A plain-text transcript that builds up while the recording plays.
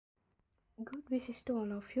Good wishes to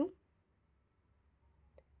all of you.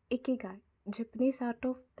 Ikigai, Japanese art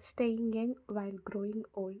of staying young while growing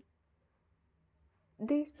old.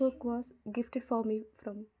 This book was gifted for me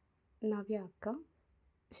from Navya Akka.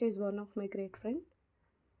 She is one of my great friend.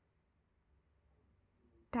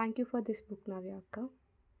 Thank you for this book, Navya Akka.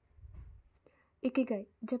 Ikigai,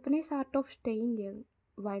 Japanese art of staying young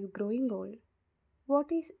while growing old.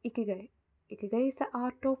 What is Ikigai? Ikigai is the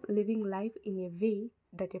art of living life in a way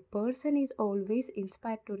that a person is always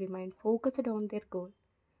inspired to remain focused on their goal.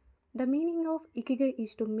 The meaning of Ikigai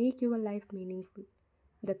is to make your life meaningful.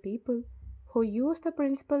 The people who use the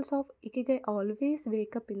principles of Ikigai always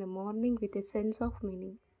wake up in the morning with a sense of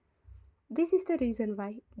meaning. This is the reason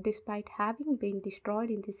why, despite having been destroyed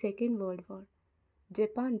in the Second World War,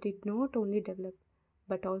 Japan did not only develop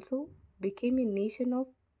but also became a nation of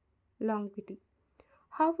longevity.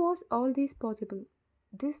 How was all this possible?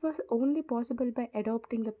 This was only possible by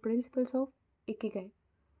adopting the principles of Ikigai.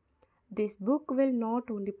 This book will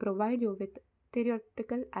not only provide you with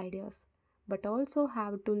theoretical ideas but also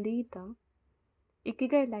have to lead the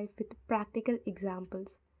Ikigai life with practical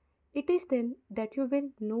examples. It is then that you will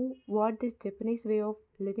know what this Japanese way of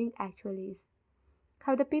living actually is.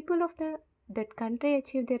 How the people of that country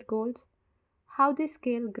achieve their goals, how they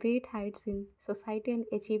scale great heights in society and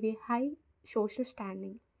achieve a high social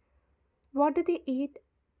standing. What do they eat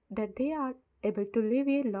that they are able to live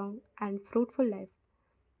a long and fruitful life?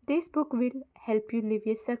 This book will help you live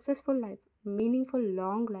a successful life, meaningful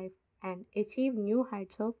long life, and achieve new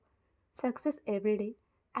heights of success every day,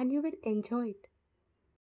 and you will enjoy it.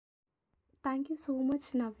 Thank you so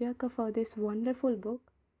much, Navyaka, for this wonderful book.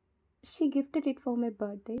 She gifted it for my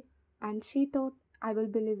birthday, and she thought I will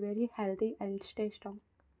be very healthy and stay strong.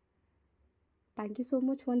 Thank you so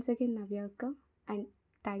much once again, Navyaka, and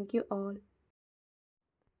thank you all.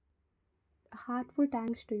 Heartful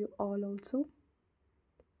thanks to you all also.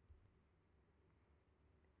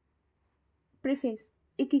 Preface.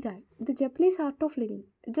 Ikigai, the Japanese art of living.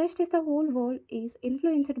 Just as the whole world is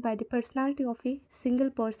influenced by the personality of a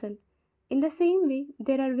single person, in the same way,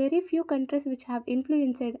 there are very few countries which have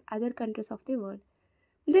influenced other countries of the world.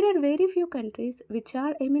 There are very few countries which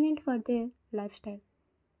are eminent for their lifestyle.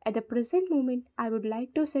 At the present moment, I would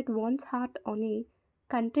like to set one's heart on a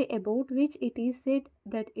country about which it is said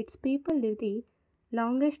that its people live the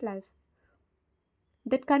longest lives.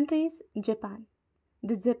 That country is Japan.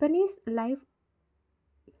 The Japanese live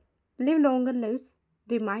longer lives,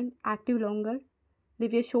 remain active longer,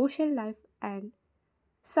 live a social life, and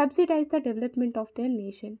subsidize the development of their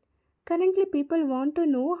nation. Currently, people want to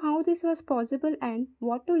know how this was possible and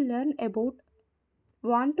want to learn about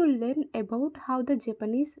how the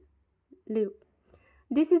Japanese live.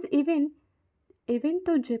 This is even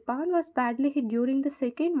though Japan was badly hit during the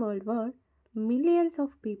Second World War, millions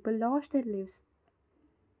of people lost their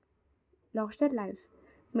lives.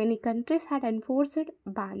 Many countries had enforced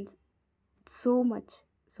bans so much,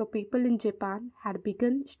 so people in Japan had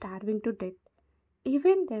begun starving to death.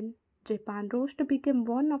 Even then, Japan rose to become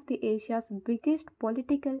one of the Asia's biggest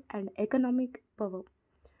political and economic power.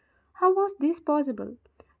 How was this possible?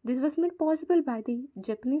 This was made possible by the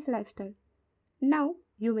Japanese lifestyle. Now,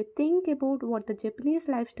 you may think about what the Japanese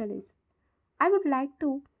lifestyle is. I would like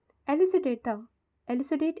to elucidate the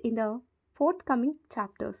elucidate in the forthcoming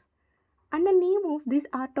chapters. And the name of this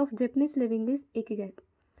art of Japanese living is Ikigai.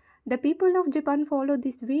 The people of Japan follow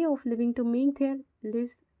this way of living to make their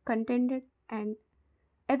lives contented and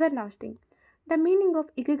everlasting. The meaning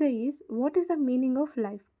of Ikigai is what is the meaning of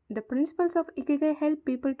life? The principles of Ikigai help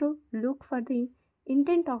people to look for the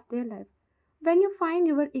intent of their life. When you find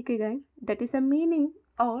your Ikigai, that is the meaning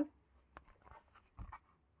or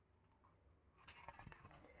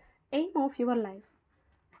aim of your life,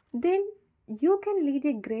 then you can lead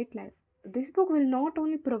a great life. This book will not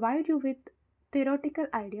only provide you with theoretical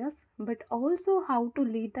ideas but also how to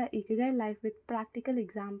lead the Ikigai life with practical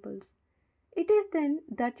examples. It is then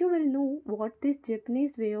that you will know what this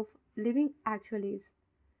Japanese way of living actually is,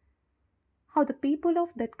 how the people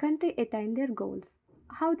of that country attain their goals,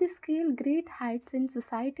 how they scale great heights in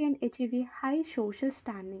society and achieve a high social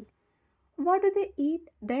standing. What do they eat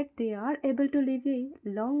that they are able to live a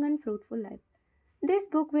long and fruitful life? This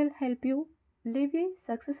book will help you live a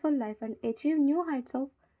successful life and achieve new heights of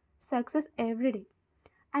success every day,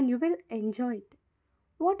 and you will enjoy it.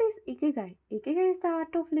 What is Ikigai? Ikigai is the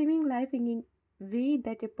art of living life in a way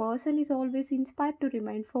that a person is always inspired to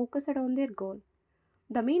remain focused on their goal.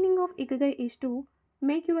 The meaning of Ikigai is to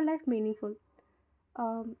make your life meaningful.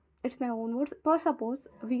 It's my own words. For suppose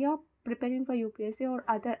we are preparing for UPSC or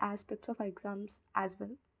other aspects of exams as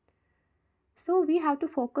well. So we have to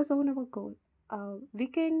focus on our goal. We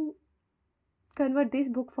can convert this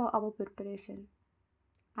book for our preparation.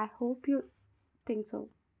 I hope you think so.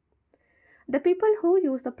 The people who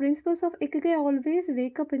use the principles of Ikigai always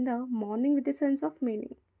wake up in the morning with a sense of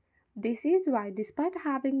meaning. This is why, despite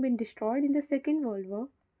having been destroyed in the Second World War,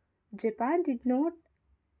 Japan did not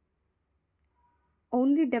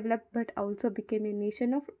only develop but also became a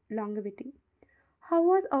nation of longevity. How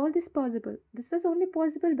was all this possible? This was only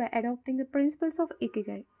possible by adopting the principles of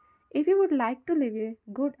Ikigai. If you would like to live a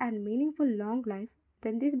good and meaningful long life,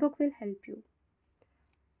 then this book will help you.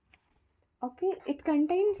 Okay, it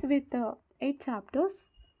contains with 8 chapters.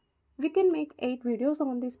 We can make 8 videos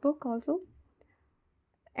on this book also.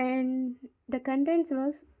 And the contents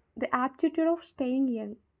was the aptitude of staying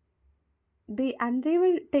young, the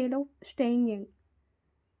unraveled tale of staying young,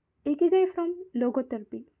 Ikigai from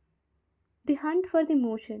logotherapy, the hunt for the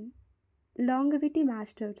motion, longevity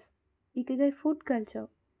masters, Ikigai food culture,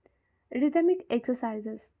 rhythmic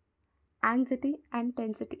exercises, anxiety and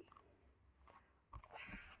tensity.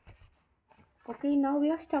 Okay, now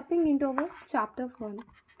we are stepping into our chapter 1,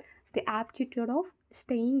 the aptitude of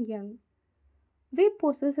staying young. We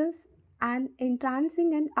possess an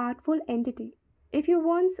entrancing and artful entity. If you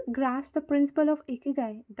once grasp the principle of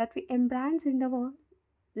Ikigai that we embrace in our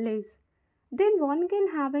lives, then one can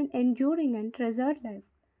have an enduring and treasured life.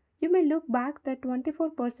 You may look back that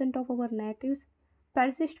 24% of our natives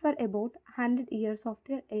persist for about 100 years of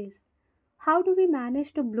their age. How do we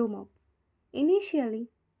manage to bloom up? Initially,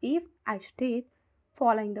 if I state,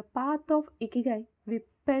 following the path of Ikigai, we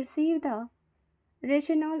perceive the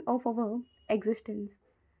rationale of our existence.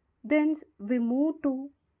 Then we move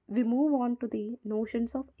on to the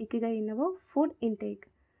notions of ikigai in our food intake,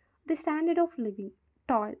 the standard of living,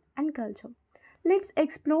 toil and culture. Let's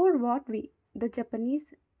explore what we, the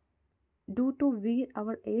Japanese, do to wear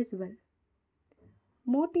our age well.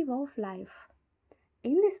 Motive of life.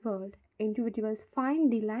 In this world, individuals find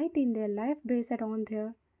delight in their life based on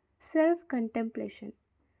their self contemplation.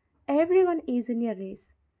 Everyone is in a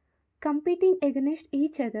race, competing against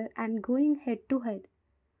each other and going head to head.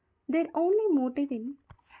 Their only motive in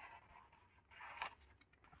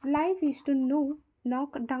life is to know,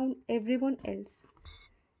 knock down everyone else.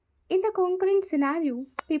 In the concurrent scenario,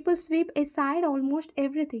 people sweep aside almost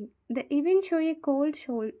everything. They even show a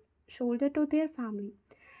shoulder to their family.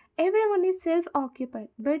 Everyone is self occupied,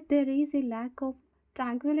 but there is a lack of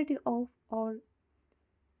tranquility of or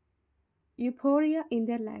euphoria in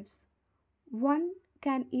their lives. One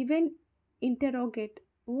can even interrogate,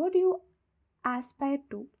 what do you aspire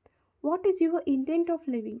to? What is your intent of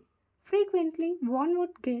living? Frequently, one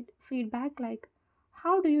would get feedback like,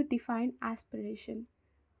 how do you define aspiration?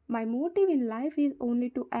 My motive in life is only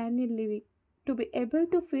to earn a living, to be able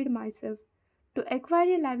to feed myself, to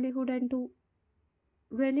acquire a livelihood, and to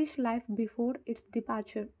relish life before its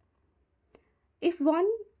departure. If one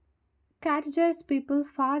categorizes people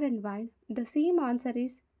far and wide, the same answer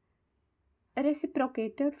is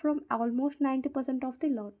reciprocated from almost 90% of the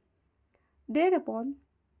lot. Thereupon,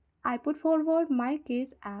 I put forward my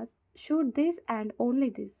case as, should this and only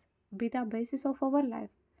this be the basis of our life?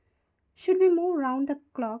 Should we move round the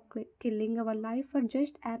clock killing our life for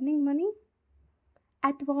just earning money?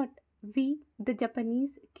 At what we, the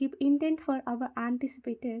Japanese, keep intent for our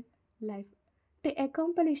anticipated life. To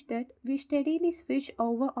accomplish that, we steadily switch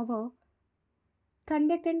over our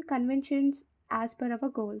conduct and conventions as per our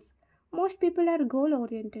goals. Most people are goal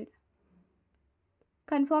oriented,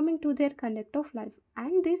 conforming to their conduct of life,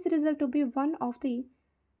 and this result to be one of the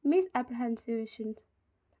misapprehensions.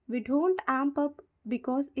 We don't amp up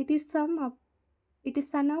because it is sun up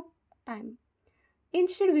time.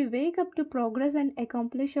 Instead, we wake up to progress and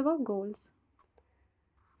accomplish our goals.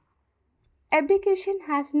 Abdication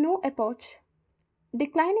has no epoch.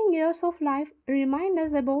 Declining years of life remind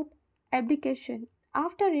us about abdication.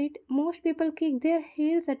 After it, most people kick their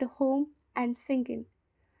heels at home and sink in,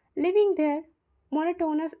 living their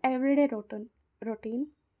monotonous everyday routine.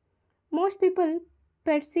 Most people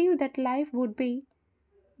perceive that life would be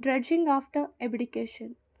drudging after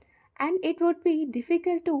abdication, and it would be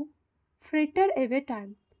difficult to fritter away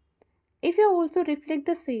time. If you also reflect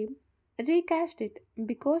the same, recast it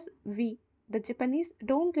because we, the Japanese,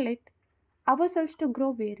 don't let ourselves to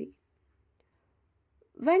grow weary.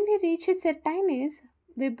 When we reach a certain age,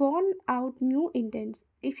 we burn out new intents.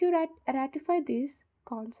 If you ratify this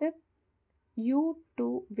concept, you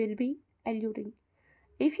too will be alluring.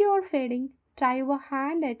 If you are fading, try your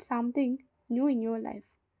hand at something new in your life.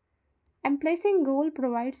 And placing goal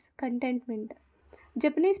provides contentment.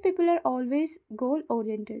 Japanese people are always goal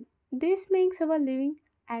oriented. This makes our living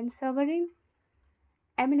and sovereign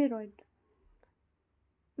ameliorated.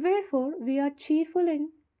 Wherefore, we are cheerful and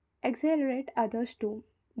accelerate others too.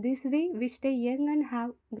 This way, we stay young and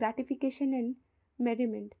have gratification and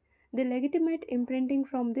merriment. The legitimate imprinting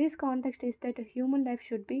from this context is that a human life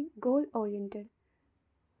should be goal oriented.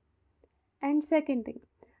 And second thing,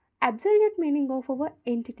 absolute meaning of our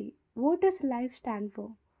entity. What does life stand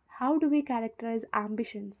for? How do we characterize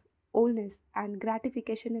ambitions, wholeness, and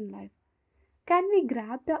gratification in life? Can we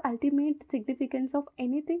grab the ultimate significance of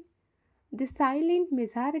anything? The silent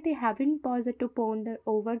majority haven't paused to ponder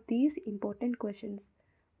over these important questions.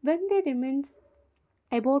 When they remain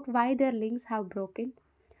about why their links have broken,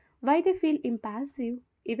 why they feel impassive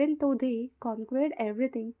even though they conquered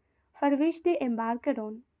everything for which they embarked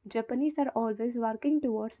on, Japanese are always working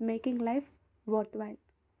towards making life worthwhile.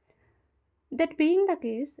 That being the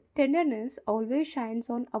case, tenderness always shines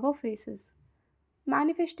on our faces,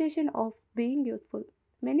 manifestation of being youthful.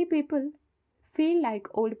 Many people feel like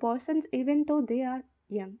old persons even though they are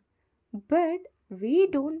young. But we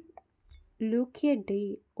don't look a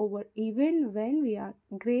day over even when we are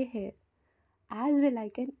grey hair, as we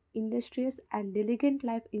like an industrious and diligent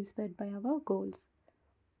life inspired by our goals.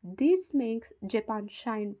 This makes Japan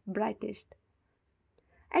shine brightest.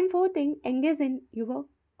 And fourth thing, engage in your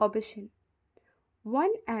ambition.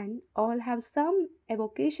 One and all have some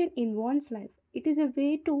evocation in one's life. It is a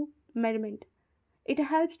way to merriment. It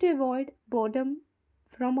helps to avoid boredom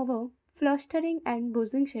from our flustering and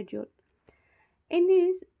buzzing schedule. In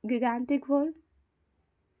this gigantic world,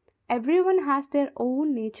 everyone has their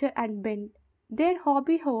own nature and bent. Their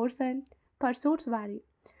hobby, horse, and pursuits vary.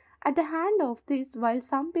 At the hand of this, while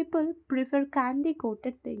some people prefer candy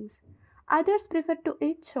coated things, others prefer to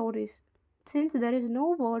eat stories. Since there is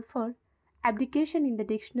no word for abdication in the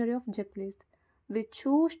dictionary of Japanese, we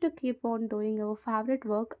choose to keep on doing our favorite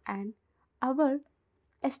work, and our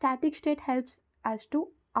static state helps us to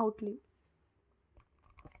outlive.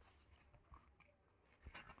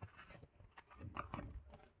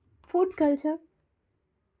 Food culture,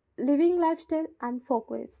 living lifestyle, and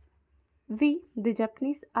focus. We, the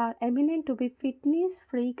Japanese, are eminent to be fitness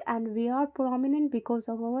freak and we are prominent because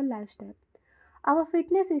of our lifestyle. Our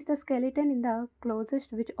fitness is the skeleton in the closet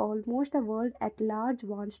which almost the world at large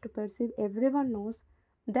wants to perceive. Everyone knows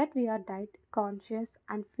that we are diet conscious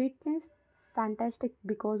and fitness fantastic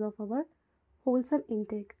because of our wholesome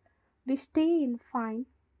intake. We stay in fine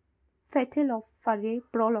fettle of for a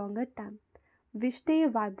prolonged time. We stay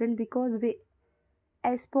vibrant because we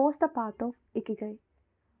espouse the path of ikigai,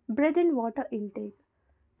 bread and water intake.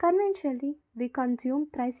 Conventionally, we consume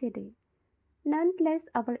thrice a day. Nonetheless,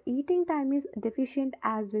 our eating time is deficient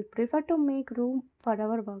as we prefer to make room for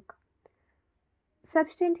our work.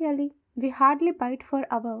 Substantially, we hardly bite for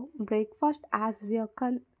our breakfast as we are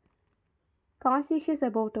conscientious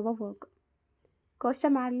about our work.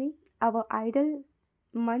 Customarily, our idle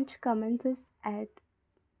munch commences at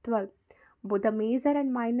 12. Both the major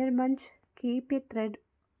and minor munch keep a thread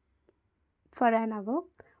for an hour.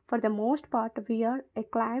 For the most part, we are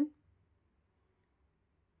acclaimed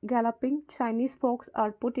galloping Chinese folks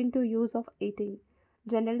are put into use of eating.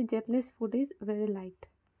 Generally, Japanese food is very light.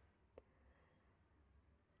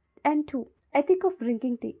 And two, ethic of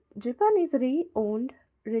drinking tea. Japan is renowned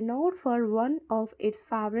for one of its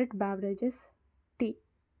favorite beverages, tea.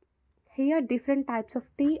 Here, different types of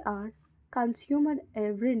tea are consumed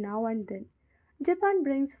every now and then. Japan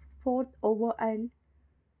brings forth over and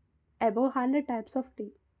above 100 types of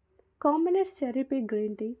tea. Common is cherry pea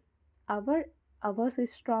green tea. Our ours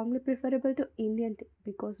is strongly preferable to Indian tea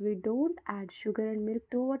because we don't add sugar and milk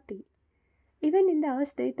to our tea. Even in the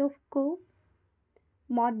state of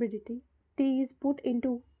comorbidity, tea is put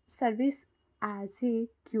into service as a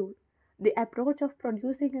cure. The approach of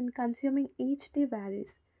producing and consuming each tea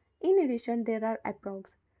varies. In addition, there are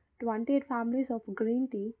approx 28 families of green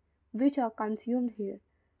tea which are consumed here.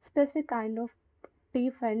 Specific kind of tea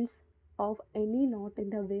fends off any knot in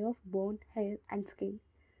the way of bone, hair, and skin.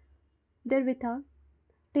 Therewith,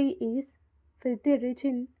 tea is filthy rich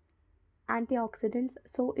in antioxidants,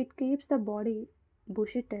 so it keeps the body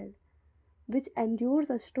bushy tailed, which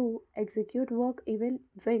endures us to execute work even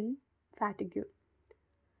when fatigued.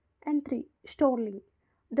 And 3. Storing.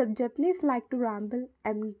 The Japanese like to ramble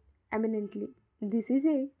eminently. This is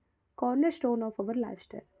a cornerstone of our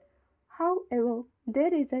lifestyle. However,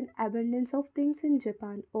 there is an abundance of things in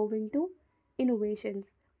Japan owing to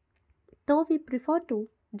innovations. Though we prefer to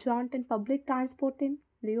jaunt in public transport in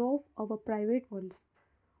lieu of our private ones.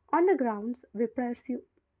 On the grounds, we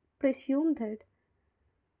presume that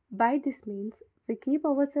by this means we keep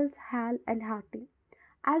ourselves hale and hearty,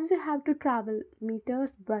 as we have to travel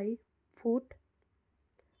meters by foot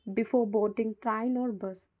before boarding train or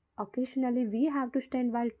bus. Occasionally, we have to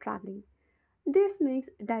stand while traveling. This makes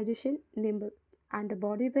digestion nimble and the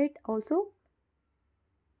body weight also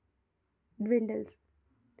dwindles.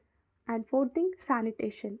 And fourth thing,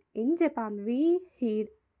 sanitation. In Japan, we heed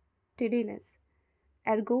tidiness.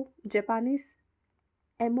 Ergo, Japan is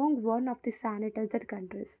among one of the sanitized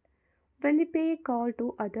countries. When we pay a call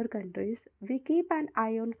to other countries, we keep an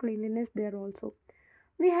eye on cleanliness there also.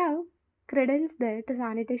 We have credence that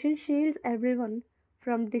sanitation shields everyone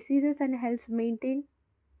from diseases and helps maintain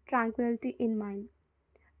tranquility in mind.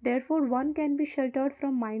 Therefore, one can be sheltered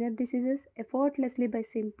from minor diseases effortlessly by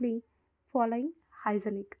simply following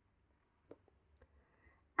hygienic.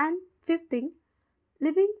 And fifth thing,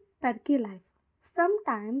 living turkey life.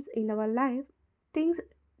 Sometimes in our life, things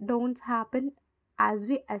don't happen as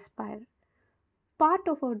we aspire. Part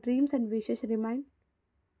of our dreams and wishes remain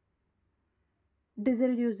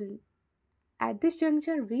disillusioned. At this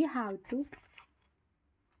juncture, we have to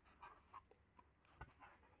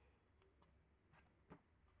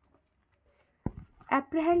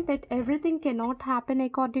apprehend that everything cannot happen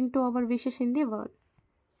according to our wishes in the world.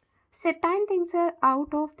 Certain things are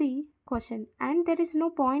out of the question, and there is no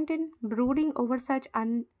point in brooding over such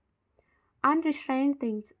unrestrained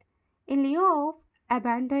things. In lieu of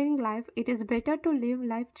abandoning life, it is better to live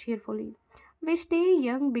life cheerfully. We stay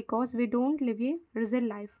young because we don't live a rigid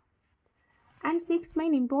life. And sixth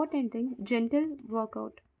main important thing, gentle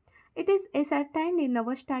workout. It is ascertained in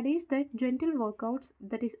our studies that gentle workouts,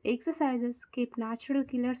 that is exercises, keep natural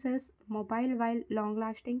killer cells mobile while long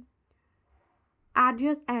lasting.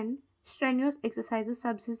 Arduous and strenuous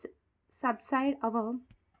exercises subside our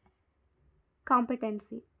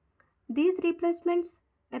competency. These replacements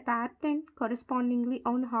a patent correspondingly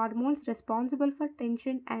on hormones responsible for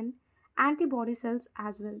tension and antibody cells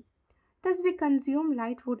as well. Thus, we consume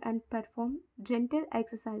light food and perform gentle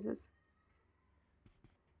exercises.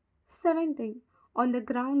 Seventh thing, on the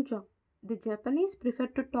ground job, the Japanese prefer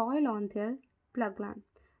to toil on their plug land.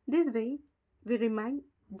 This way, we remain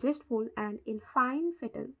jestful and in fine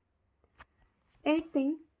fettle. Eighth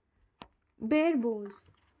thing, bare bones.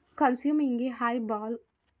 Consuming a high ball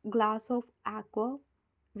glass of aqua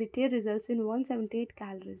vitae results in 178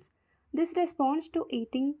 calories. This responds to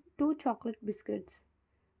eating two chocolate biscuits.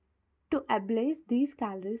 To ablaze these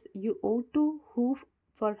calories, you ought to hoof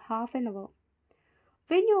for half an hour.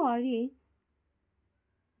 When you are a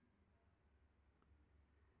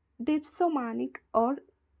dipsomaniac or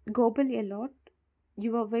gobble a lot,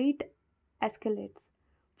 your weight escalates.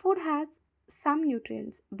 Food has some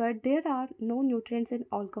nutrients, but there are no nutrients in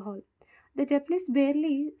alcohol. The Japanese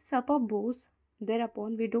barely supper boasts,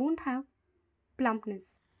 thereupon, we don't have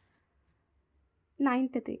plumpness.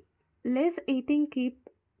 Ninth thing, less eating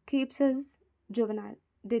keeps us juvenile.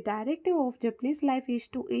 The directive of Japanese life is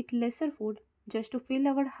to eat lesser food just to fill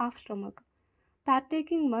our half stomach.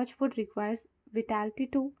 Partaking much food requires vitality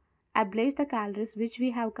to ablaze the calories which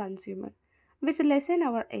we have consumed, which lessen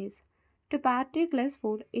our age. To partake less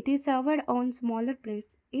food, it is served on smaller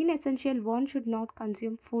plates. In essential, one should not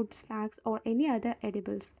consume food, snacks, or any other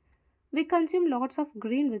edibles. We consume lots of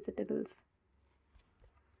green vegetables.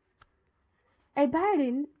 Abide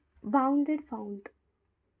in bounded fount,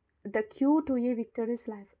 the cue to a victorious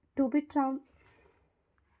life. To be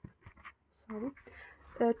sorry,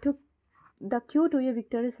 to the cue to a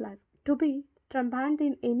victorious life. To be triumphant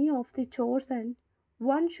in any of the chores and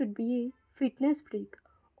one should be a fitness freak.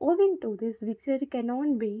 Owing to this, victory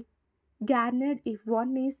cannot be garnered if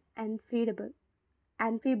one is enfeebled.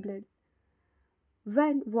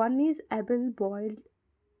 When one is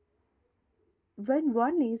when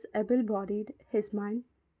one is able-bodied, his mind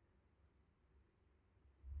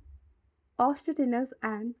ostentatious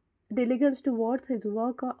and diligence towards his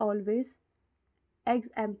work are always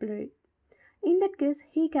exemplary. In that case,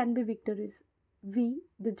 he can be victorious. We,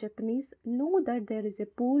 the Japanese, know that there is a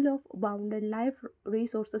pool of bounded life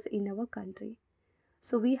resources in our country.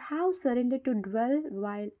 So we have surrendered to dwell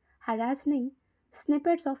while harassing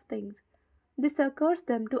snippets of things. This occurs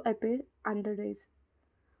them to appear under days.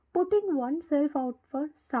 Putting oneself out for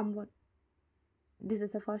someone. This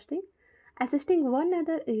is the first thing. Assisting one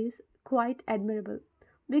another is quite admirable.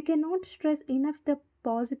 We cannot stress enough the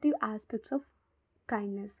positive aspects of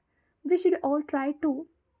kindness. We should all try to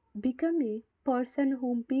become a person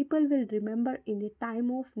whom people will remember in a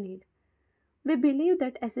time of need. We believe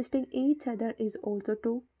that assisting each other is also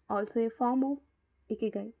a form of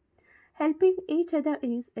ikigai. Helping each other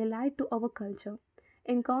is allied to our culture.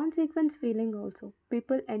 In consequence, feeling also,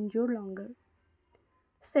 people endure longer.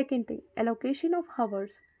 Second thing, allocation of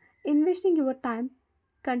hours. Investing your time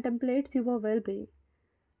contemplates your well being.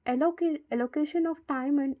 Allocation of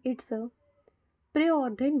time and its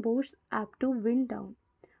preordained boosts up to wind down.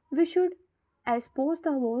 We should I suppose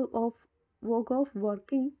the work of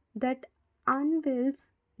working that unveils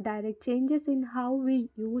direct changes in how we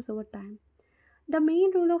use our time. The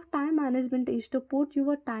main rule of time management is to put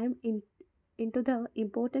your time into the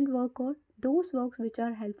important work or those works which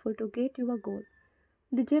are helpful to get your goal.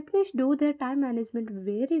 The Japanese do their time management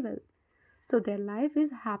very well, so their life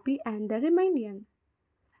is happy and they remain young.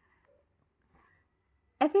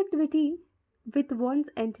 Effectivity with one's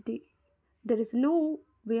entity. There is no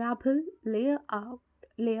viable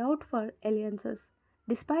layout for alliances.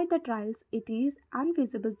 Despite the trials, it is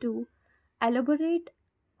unfeasible to elaborate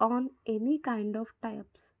on any kind of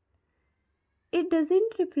types. It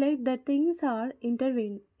doesn't reflect that things are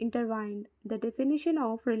intertwined. The definition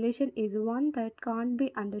of relation is one that can't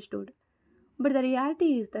be understood. But the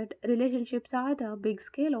reality is that relationships are the big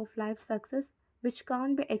scale of life success which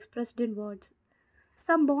can't be expressed in words.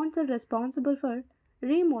 Some bonds are responsible for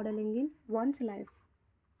remodeling in one's life.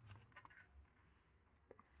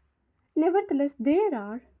 Nevertheless, there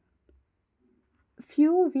are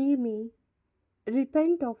few we may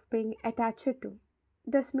repent of being attached to.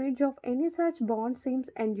 The smidge of any such bond seems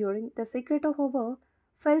enduring. The secret of our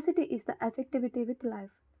felicity is the affectivity with life.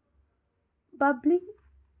 Bubbling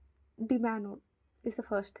demand is the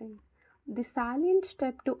first thing. The salient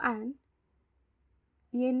step to an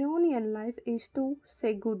Ionian life is to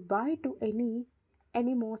say goodbye to any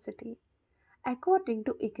animosity. According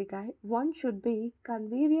to Ikigai, one should be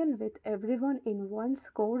convivial with everyone in one's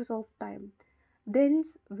course of time.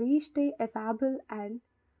 Thence we stay affable, and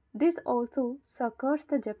this also succors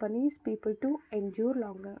the Japanese people to endure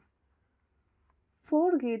longer.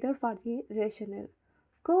 Foregather for the rational.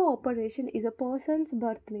 Cooperation is a person's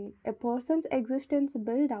birth need. A person's existence,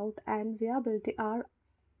 build out, and viability are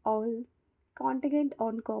all contingent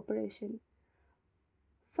on cooperation.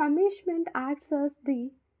 Famishment acts as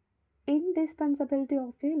the indispensability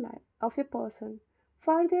of a person.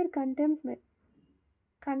 For their contentment,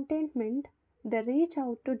 they reach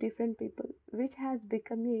out to different people, which has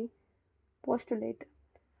become a postulate.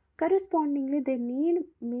 Correspondingly, they need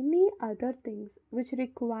many other things which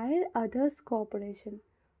require others' cooperation.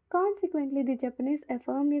 Consequently, the Japanese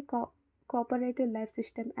affirm a cooperative life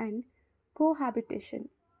system and cohabitation.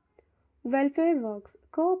 Welfare works.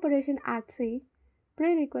 Cooperation acts a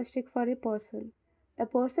prerequisite for a person. A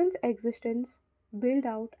person's existence, build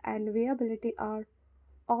out, and viability are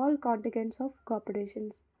all contingents of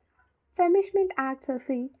cooperations. Famishment acts as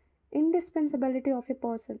the indispensability of a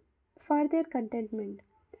person for their contentment.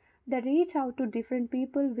 They reach out to different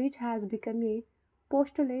people, which has become a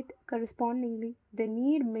postulate. Correspondingly, they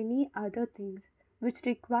need many other things which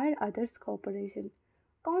require others' cooperation.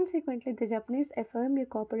 Consequently, the Japanese affirm a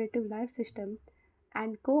cooperative life system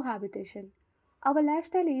and cohabitation. Our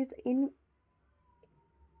lifestyle is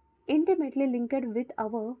intimately linked with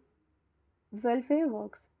our welfare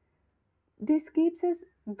works. This keeps us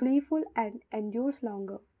gleeful and endures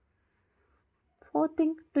longer. Fourth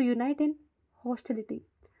thing, to unite in hostility.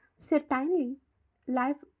 Certainly,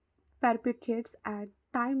 life perpetuates and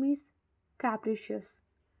time is capricious.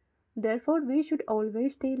 Therefore, we should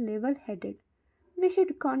always stay level headed. We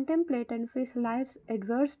should contemplate and face life's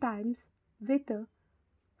adverse times with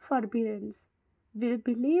forbearance. We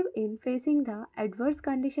believe in facing the adverse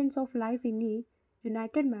conditions of life in a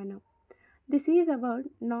united manner. This is our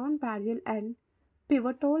non parallel and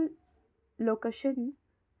pivotal location,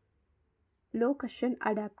 location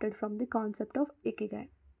adapted from the concept of ikigai.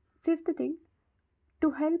 Fifth thing,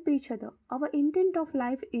 to help each other. Our intent of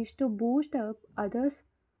life is to boost up others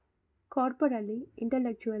corporally,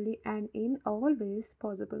 intellectually, and in all ways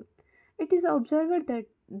possible. It is observed that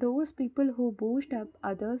those people who boost up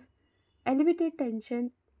others elevate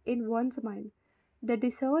tension in one's mind. They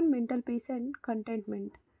discern mental peace and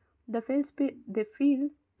contentment. They feel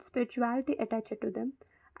spirituality attached to them,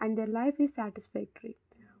 and their life is satisfactory.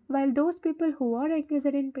 While those people who are engaged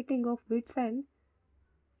in pitting of wits and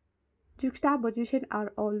juxtaposition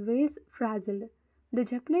are always frazzled, the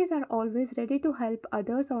Japanese are always ready to help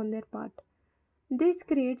others on their part. This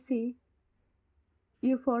creates a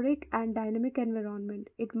euphoric and dynamic environment.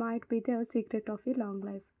 It might be the secret of a long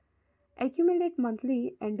life. Accumulate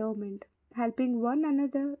monthly endowment. Helping one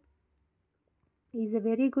another is a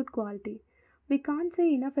very good quality. We can't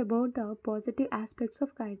say enough about the positive aspects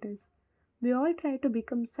of kindness. We all try to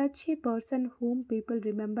become such a person whom people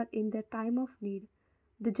remember in their time of need.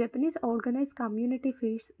 The Japanese organize community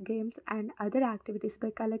feasts, games, and other activities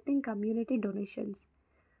by collecting community donations.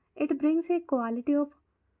 It brings a quality of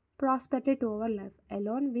prosperity to our life.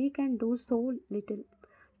 Alone, we can do so little.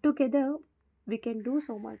 Together, we can do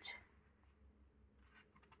so much.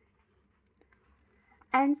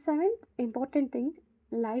 And seventh important thing,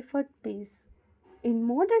 life at peace. In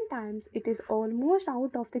modern times, it is almost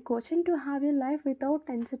out of the question to have a life without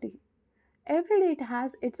density. Every day it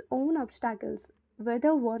has its own obstacles,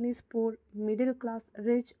 whether one is poor, middle class,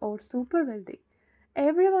 rich, or super wealthy.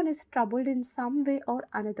 Everyone is troubled in some way or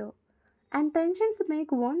another, and tensions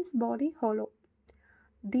make one's body hollow.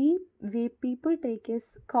 The way people take a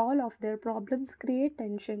call of their problems create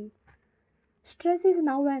tension. Stress is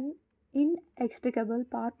now an inextricable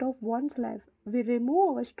part of one's life. We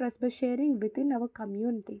remove our stress by sharing within our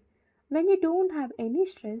community. When you don't have any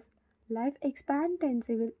stress, life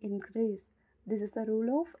expectancy will increase. This is the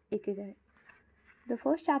rule of Ikigai. The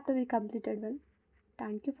first chapter we completed well.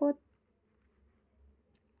 Thank you for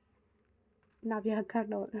Navya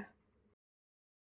Karnol.